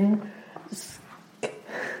 listens in...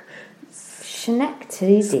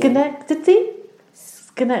 Schenectady.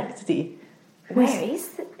 Where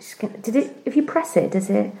is it? If you press it,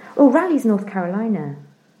 does it... Oh, Raleigh's North Carolina.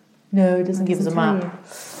 No, it doesn't give us a map.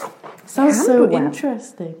 Sounds so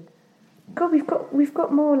interesting. God, we've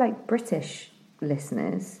got more like British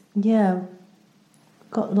listeners. Yeah.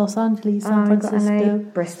 Got Los Angeles, San Francisco. LA,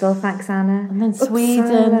 Bristol, thanks Anna. And then Sweden.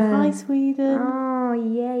 Uppsala. Hi Sweden. Oh,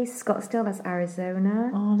 yay. Scottsdale, that's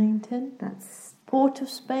Arizona. Arlington. That's... Port of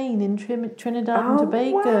Spain in Trinidad and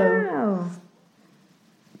Tobago. Wow.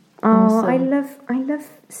 Awesome. I love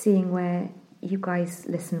seeing where you guys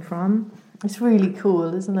listen from. It's really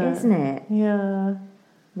cool, isn't it? Isn't it? Yeah.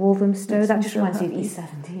 Walthamstow, that just reminds me of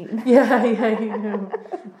E17. Yeah, you know.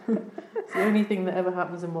 It's the only thing that ever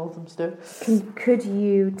happens in Walthamstow. Could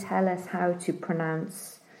you tell us how to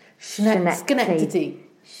pronounce Schenectady?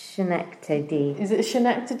 Schenectady. Is it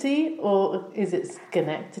Schenectady or is it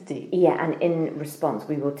Schenectady? Yeah, and in response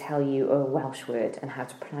we will tell you a Welsh word and how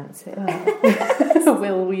to pronounce it.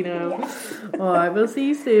 Will we know? Yeah. All right, we'll see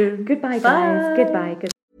you soon. Goodbye, guys. Goodbye.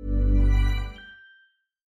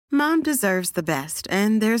 Mom deserves the best,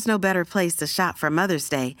 and there's no better place to shop for Mother's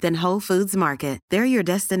Day than Whole Foods Market. They're your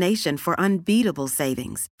destination for unbeatable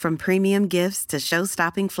savings, from premium gifts to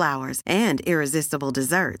show-stopping flowers and irresistible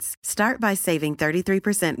desserts. Start by saving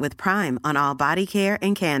 33% with Prime on all body care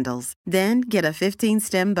and candles. Then get a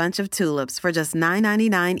 15-stem bunch of tulips for just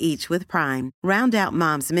 $9.99 each with Prime. Round out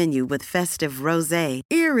Mom's menu with festive rosé,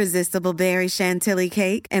 irresistible berry chantilly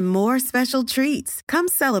cake, and more special treats. Come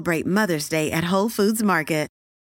celebrate Mother's Day at Whole Foods Market.